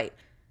if it's right.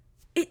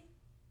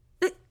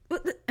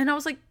 And I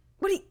was like,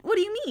 what do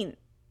you mean?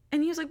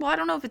 And he was like, well, I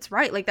don't know if it's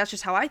right. Like, that's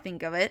just how I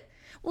think of it.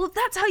 Well, if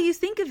that's how you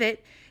think of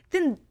it,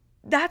 then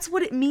that's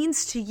what it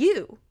means to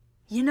you,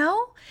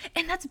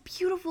 And that's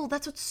beautiful.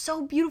 That's what's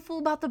so beautiful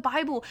about the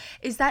Bible,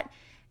 is that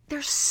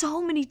there's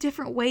so many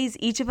different ways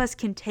each of us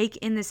can take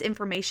in this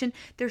information.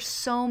 There's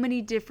so many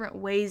different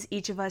ways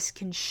each of us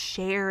can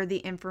share the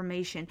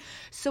information.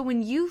 So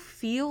when you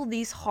feel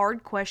these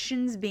hard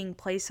questions being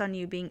placed on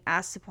you, being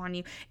asked upon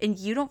you, and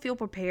you don't feel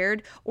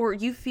prepared, or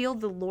you feel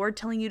the Lord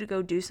telling you to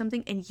go do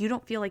something and you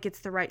don't feel like it's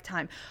the right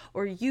time,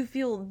 or you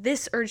feel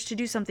this urge to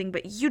do something,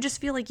 but you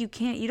just feel like you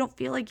can't, you don't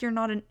feel like you're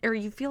not, or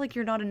you feel like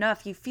you're not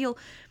enough, you feel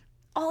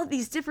all of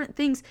these different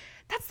things,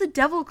 that's the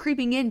devil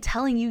creeping in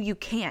telling you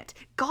can't.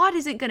 God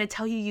isn't going to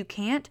tell you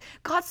can't.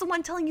 God's the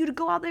one telling you to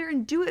go out there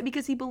and do it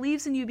because he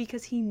believes in you,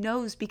 because he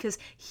knows, because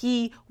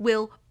he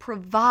will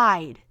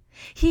provide.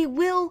 He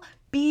will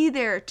be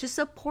there to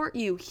support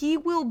you. He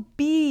will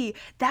be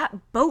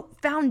that boat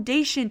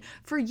foundation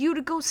for you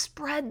to go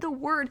spread the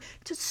word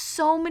to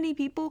so many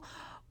people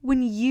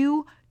when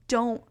you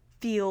don't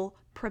feel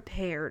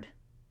prepared.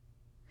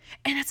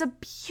 And it's a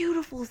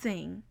beautiful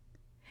thing.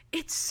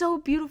 It's so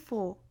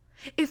beautiful.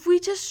 If we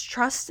just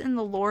trust in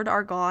the Lord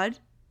our God,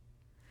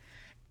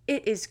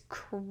 it is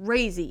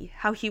crazy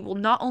how he will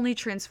not only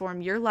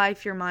transform your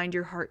life, your mind,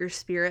 your heart, your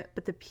spirit,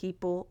 but the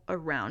people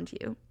around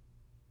you.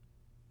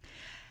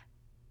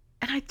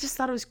 And I just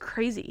thought it was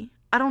crazy.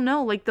 I don't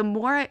know, like the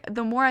more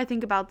I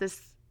think about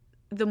this,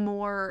 the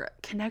more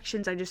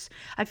connections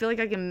I feel like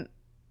I can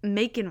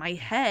make in my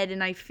head,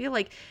 and I feel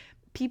like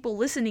people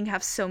listening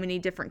have so many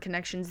different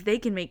connections they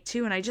can make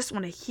too, and I just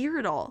want to hear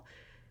it all.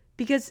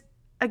 Because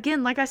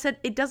again, like I said,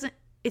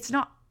 it's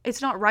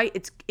not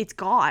right. It's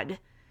God.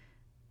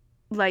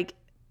 Like,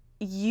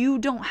 you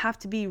don't have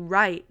to be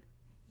right.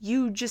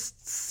 You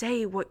just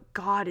say what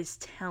God is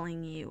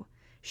telling you.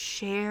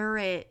 Share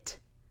it.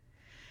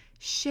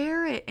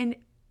 Share it and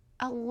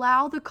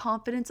allow the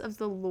confidence of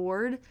the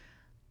Lord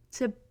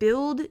to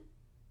build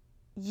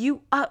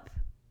you up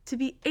to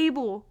be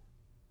able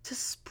to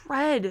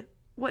spread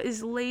what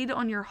is laid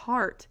on your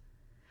heart.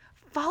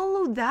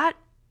 Follow that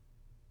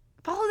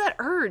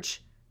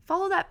urge.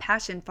 Follow that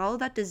passion. Follow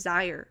that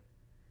desire.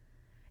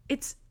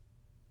 It's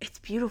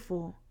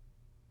beautiful.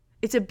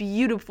 It's a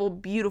beautiful,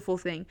 beautiful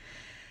thing.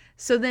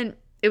 So then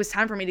it was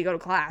time for me to go to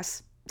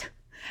class.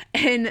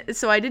 And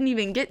so I didn't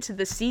even get to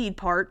the seed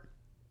part,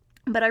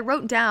 but I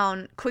wrote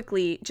down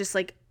quickly just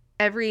like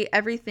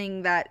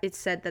everything that it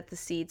said that the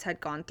seeds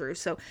had gone through.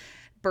 So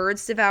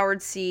birds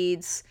devoured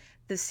seeds.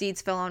 The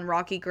seeds fell on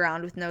rocky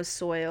ground with no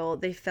soil.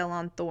 They fell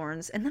on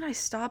thorns. And then I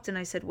stopped and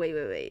I said,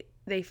 wait.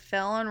 They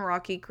fell on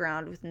rocky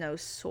ground with no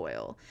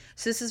soil.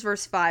 So this is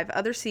verse 5.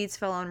 Other seeds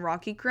fell on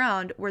rocky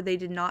ground where they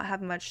did not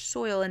have much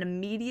soil, and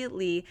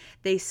immediately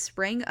they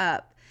sprang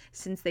up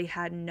since they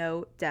had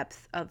no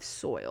depth of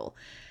soil.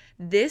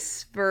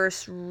 This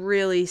verse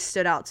really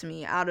stood out to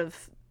me out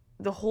of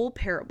the whole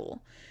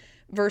parable.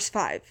 Verse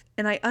 5.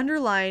 And I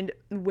underlined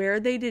where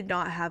they did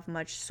not have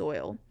much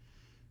soil.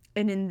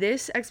 And in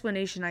this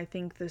explanation, I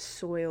think the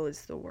soil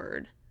is the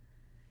word.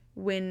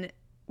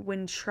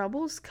 When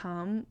troubles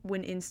come,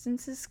 when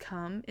instances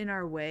come in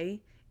our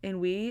way, and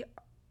we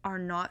are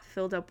not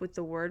filled up with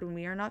the word, when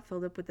we are not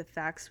filled up with the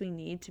facts we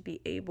need to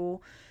be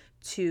able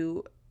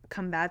to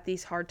combat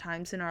these hard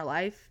times in our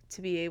life,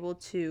 to be able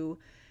to,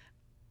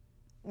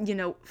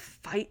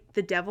 fight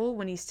the devil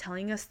when he's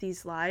telling us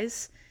these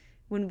lies,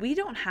 when we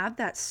don't have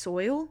that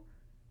soil,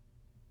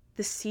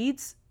 the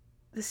seeds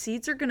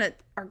are gonna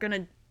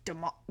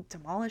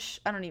demolish.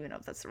 I don't even know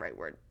if that's the right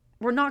word.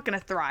 We're not gonna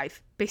thrive,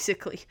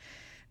 basically.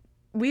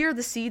 We are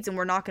the seeds and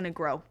we're not going to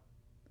grow.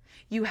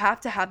 You have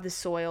to have the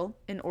soil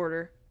in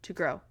order to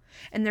grow.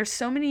 And there's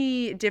so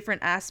many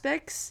different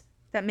aspects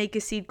that make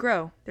a seed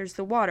grow. There's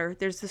the water,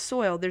 there's the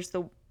soil, there's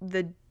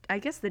the I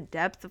guess the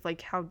depth of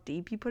like how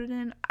deep you put it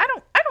in. I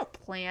don't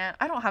plant.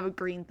 I don't have a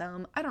green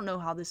thumb. I don't know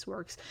how this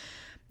works.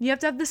 You have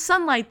to have the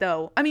sunlight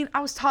though. I mean,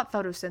 I was taught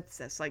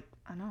photosynthesis. Like,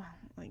 I know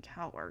like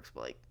how it works,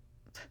 but like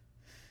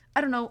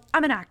I don't know.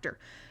 I'm an actor.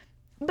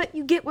 But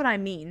you get what I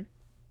mean.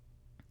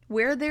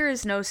 Where there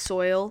is no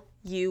soil,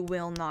 you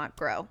will not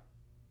grow.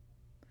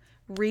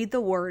 Read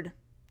the word.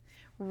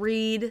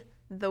 Read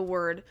the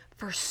word.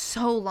 For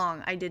so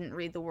long, I didn't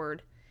read the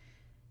word.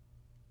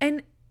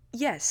 And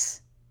yes,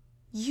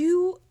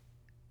 you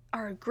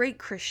are a great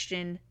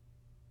Christian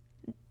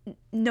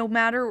no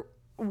matter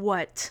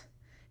what.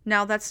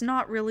 Now, that's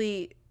not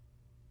really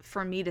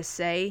for me to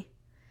say.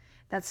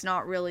 That's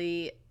not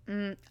really,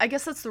 I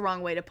guess that's the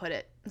wrong way to put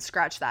it.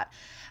 Scratch that.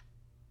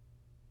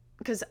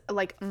 Because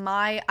like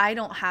I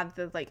don't have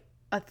the like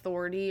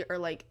authority or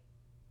like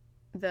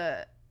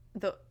the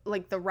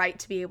right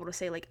to be able to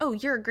say like, oh,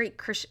 you're a great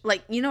Christian.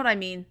 Like, you know what I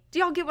mean? Do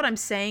y'all get what I'm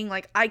saying?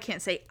 Like, I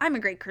can't say I'm a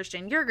great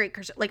Christian. You're a great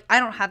Christian. Like, I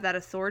don't have that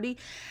authority.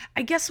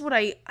 I guess what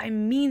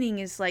I'm meaning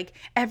is like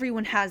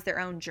everyone has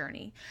their own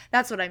journey.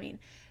 That's what I mean.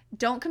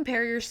 Don't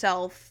compare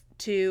yourself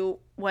to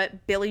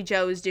what Billy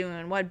Joe is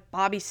doing, what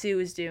Bobby Sue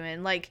is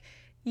doing. Like,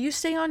 you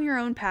stay on your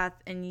own path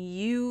and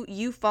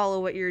you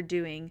follow what you're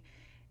doing.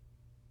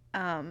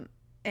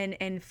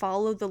 And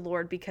follow the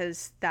Lord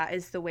because that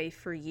is the way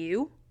for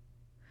you.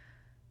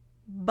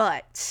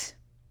 But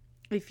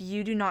if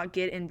you do not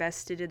get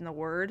invested in the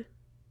word,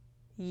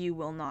 you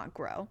will not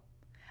grow.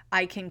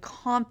 I can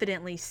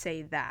confidently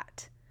say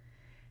that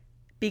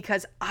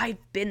because I've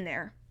been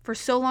there. For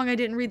so long I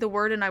didn't read the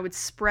word, and I would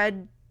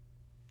spread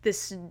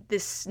this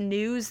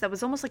news that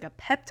was almost like a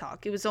pep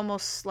talk. It was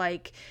almost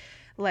like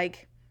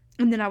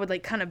and then I would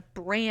like kind of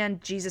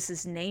brand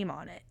Jesus's name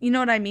on it. You know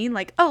what I mean?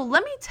 Like, oh,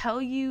 let me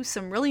tell you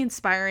some really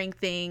inspiring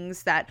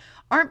things that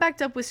aren't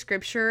backed up with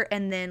scripture.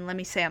 And then let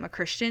me say I'm a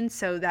Christian.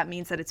 So that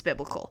means that it's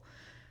biblical.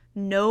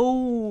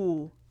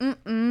 No,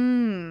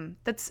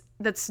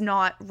 that's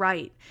not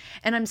right.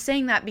 And I'm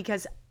saying that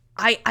because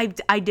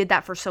I did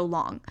that for so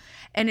long,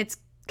 and it's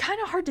kind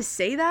of hard to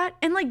say that.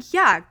 And like,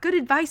 yeah, good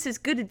advice is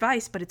good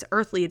advice, but it's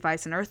earthly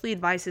advice, and earthly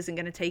advice isn't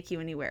going to take you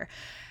anywhere.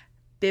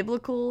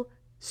 Biblical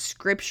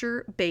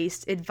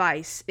scripture-based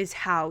advice is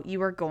how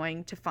you are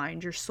going to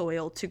find your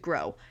soil to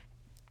grow.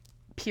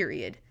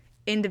 Period.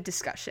 End of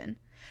discussion.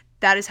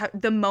 That is how,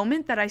 the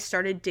moment that I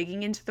started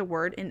digging into the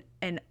word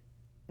and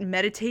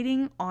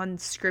meditating on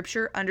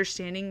scripture,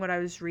 understanding what I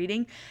was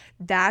reading,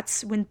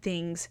 that's when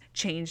things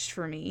changed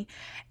for me.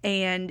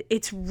 And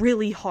it's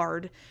really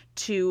hard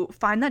to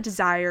find that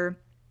desire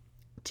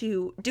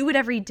to do it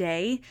every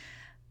day.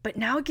 But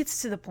now it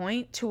gets to the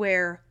point to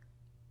where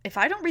if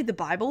I don't read the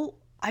Bible,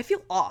 I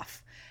feel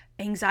off.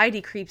 Anxiety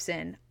creeps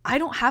in. I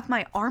don't have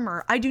my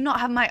armor. I do not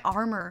have my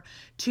armor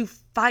to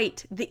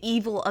fight the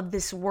evil of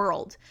this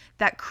world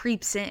that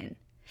creeps in.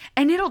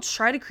 And it'll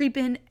try to creep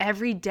in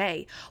every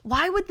day.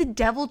 Why would the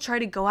devil try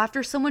to go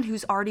after someone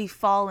who's already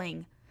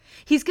falling?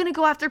 He's going to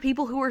go after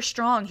people who are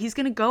strong. He's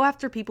going to go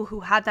after people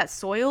who had that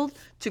soil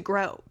to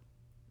grow.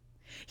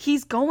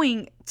 He's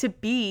going to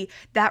be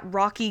that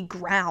rocky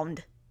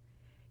ground.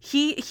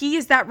 He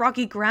is that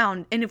rocky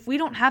ground. And if we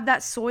don't have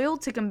that soil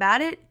to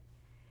combat it,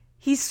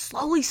 he's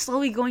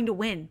slowly going to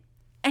win.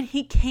 And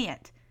he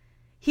can't.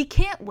 He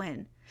can't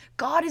win.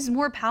 God is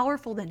more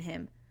powerful than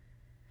him.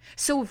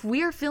 So if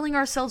we are filling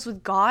ourselves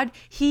with God,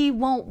 He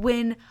won't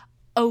win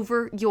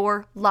over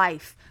your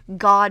life.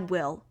 God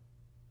will.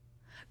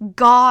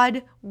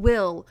 God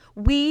will.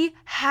 We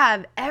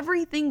have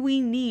everything we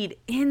need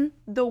in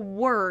the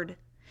Word,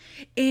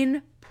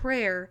 in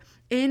prayer,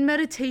 in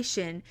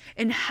meditation,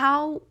 in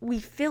how we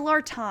fill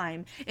our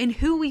time, and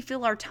who we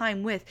fill our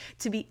time with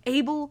to be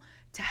able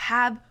to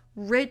have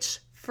rich,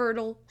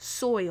 fertile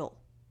soil.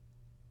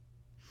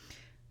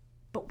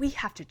 But we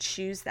have to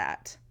choose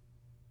that.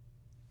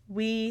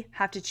 We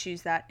have to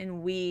choose that,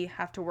 and we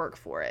have to work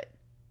for it.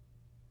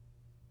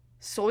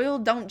 Soil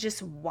don't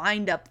just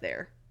wind up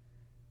there.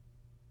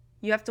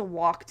 You have to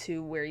walk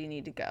to where you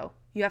need to go.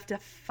 You have to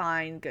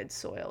find good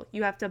soil.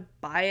 You have to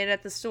buy it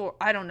at the store.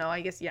 I don't know.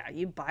 I guess, yeah,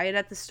 you buy it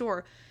at the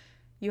store.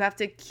 You have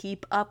to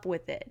keep up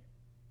with it.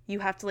 You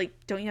have to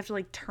don't you have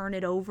to turn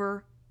it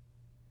over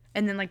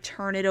and then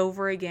turn it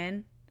over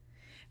again?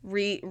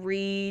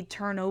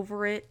 Turn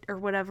over it or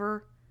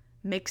whatever.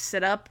 Mix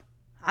it up.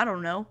 I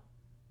don't know.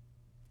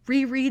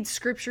 Reread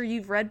scripture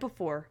you've read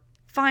before.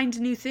 Find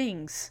new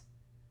things.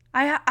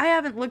 I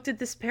haven't looked at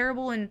this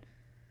parable in,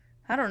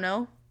 I don't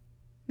know,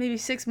 maybe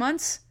 6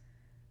 months,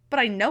 but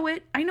I know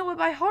it. I know it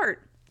by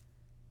heart.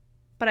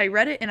 But I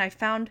read it and I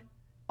found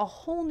a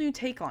whole new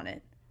take on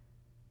it.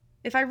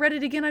 If I read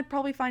it again, I'd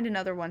probably find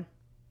another one.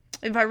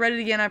 If I read it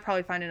again, I'd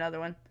probably find another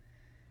one.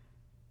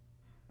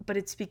 But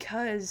it's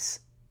because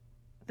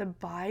the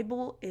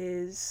Bible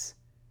is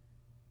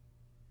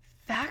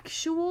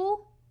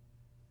factual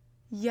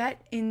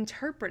yet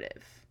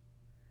interpretive.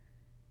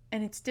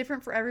 And it's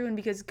different for everyone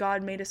because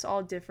God made us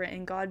all different,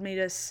 and God made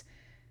us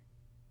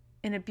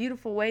in a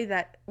beautiful way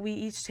that we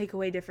each take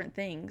away different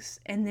things.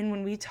 And then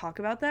when we talk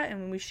about that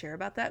and when we share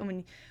about that and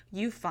when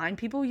you find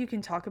people you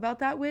can talk about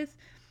that with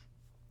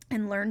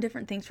and learn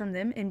different things from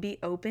them and be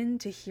open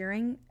to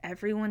hearing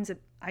everyone's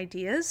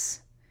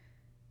ideas,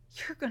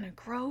 you're going to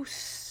grow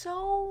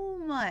so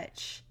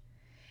much.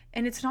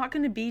 And it's not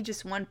going to be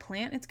just one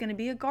plant. It's going to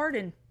be a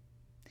garden.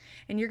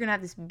 And you're going to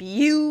have this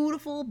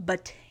beautiful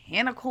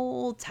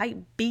botanical type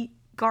beet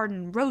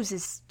garden,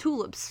 roses,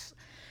 tulips,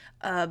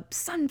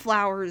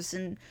 sunflowers,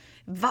 and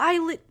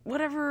violet,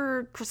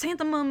 whatever,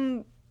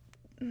 chrysanthemum,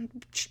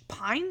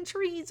 pine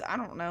trees. I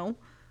don't know.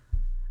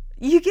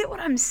 You get what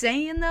I'm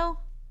saying, though?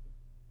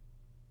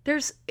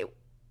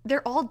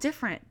 They're all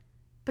different,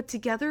 but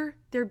together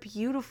they're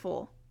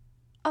beautiful.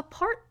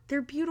 Apart,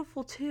 they're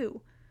beautiful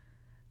too,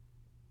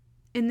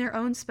 in their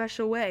own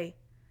special way.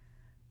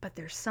 But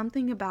there's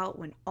something about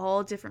when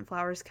all different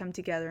flowers come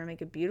together and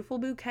make a beautiful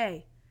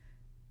bouquet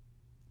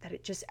that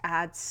it just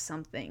adds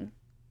something.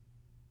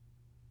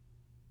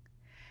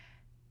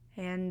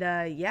 And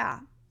yeah.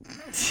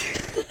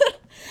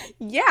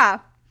 Yeah.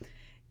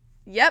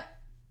 Yep.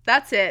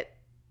 That's it.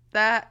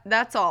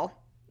 That's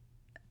all.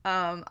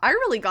 I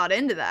really got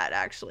into that,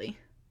 actually.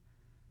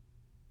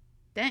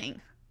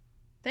 Dang.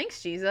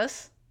 Thanks,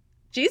 Jesus.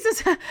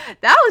 Jesus,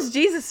 that was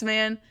Jesus,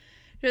 man.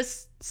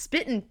 Just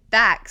spitting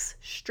facts.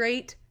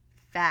 Straight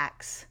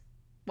facts.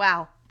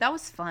 Wow, that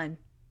was fun.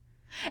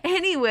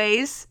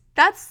 Anyways,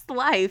 that's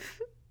life.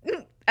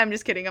 I'm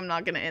just kidding. I'm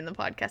not going to end the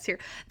podcast here.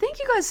 Thank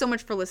you guys so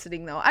much for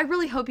listening, though. I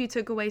really hope you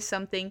took away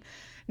something.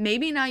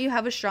 Maybe now you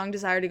have a strong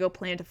desire to go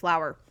plant a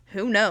flower.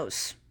 Who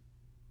knows?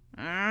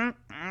 I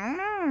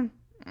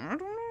don't know.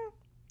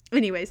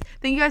 Anyways,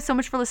 thank you guys so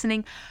much for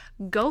listening.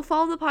 Go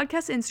follow the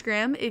podcast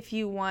Instagram if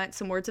you want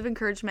some words of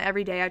encouragement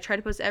every day. I try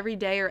to post every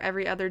day or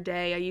every other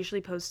day. I usually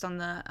post on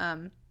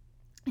the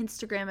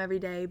Instagram every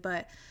day,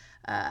 but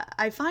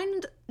I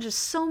find just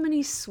so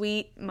many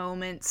sweet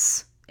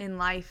moments in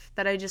life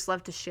that I just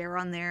love to share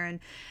on there, and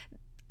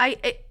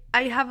I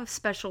have a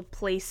special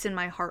place in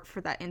my heart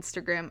for that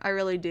Instagram. I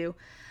really do.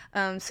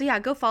 So yeah,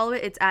 go follow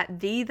it. It's at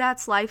the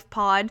That's Life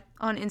Pod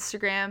on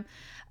Instagram.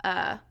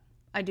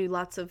 I do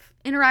lots of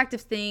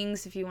interactive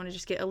things if you want to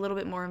just get a little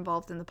bit more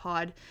involved in the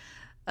pod.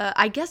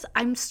 I guess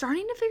I'm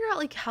starting to figure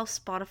out how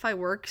Spotify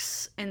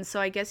works, and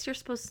so I guess you're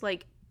supposed to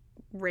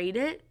rate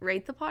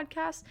the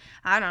podcast.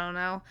 I don't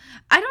know.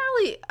 I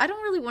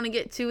don't really want to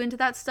get too into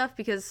that stuff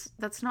because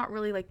that's not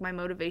really my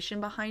motivation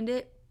behind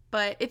it.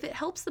 But if it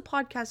helps the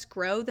podcast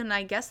grow, then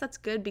I guess that's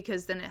good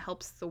because then it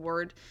helps the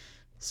word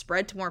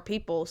spread to more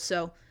people.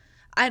 So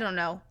I don't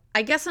know.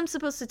 I guess I'm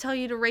supposed to tell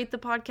you to rate the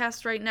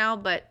podcast right now,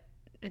 but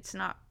it's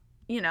not,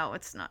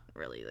 it's not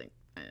really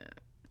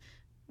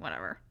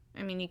whatever.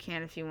 I mean, you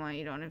can if you want,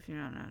 you don't if you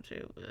don't know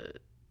to,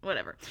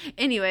 whatever.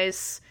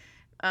 Anyways,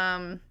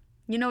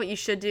 you know what you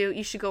should do?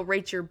 You should go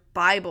rate your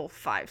Bible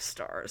 5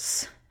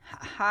 stars.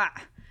 Haha.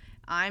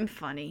 I'm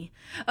funny.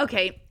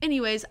 Okay,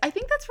 anyways, I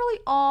think that's really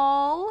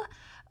all.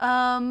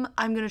 I'm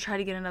going to try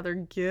to get another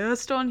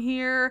guest on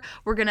here.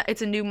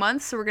 It's a new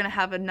month, so we're going to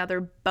have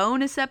another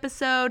bonus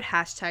episode.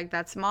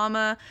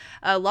 #That'sMama.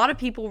 A lot of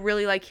people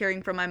really like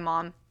hearing from my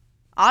mom.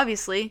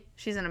 Obviously,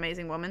 she's an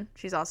amazing woman.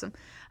 She's awesome.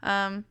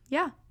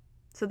 Yeah.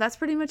 So that's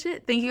pretty much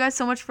it. Thank you guys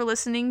so much for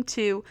listening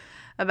to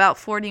about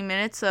 40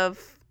 minutes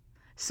of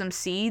some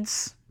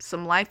seeds,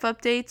 some life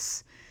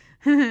updates,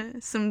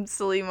 some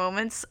silly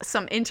moments,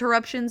 some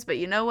interruptions, but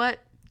you know what?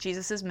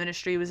 Jesus'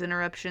 ministry was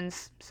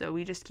interruptions, so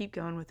we just keep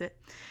going with it.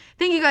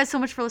 Thank you guys so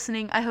much for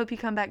listening. I hope you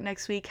come back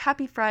next week.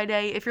 Happy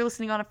Friday if you're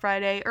listening on a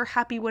Friday, or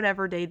happy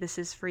whatever day this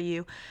is for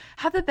you.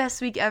 Have the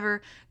best week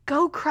ever.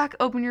 Go crack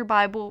open your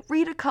Bible,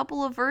 read a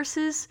couple of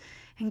verses,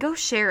 and go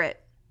share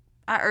it.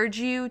 I urge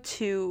you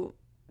to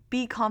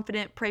be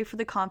confident, pray for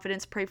the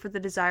confidence, pray for the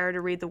desire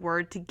to read the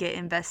word, to get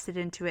invested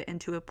into it,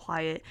 and to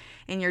apply it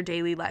in your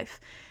daily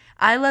life.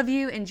 I love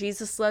you, and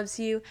Jesus loves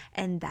you,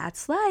 and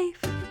that's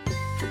life.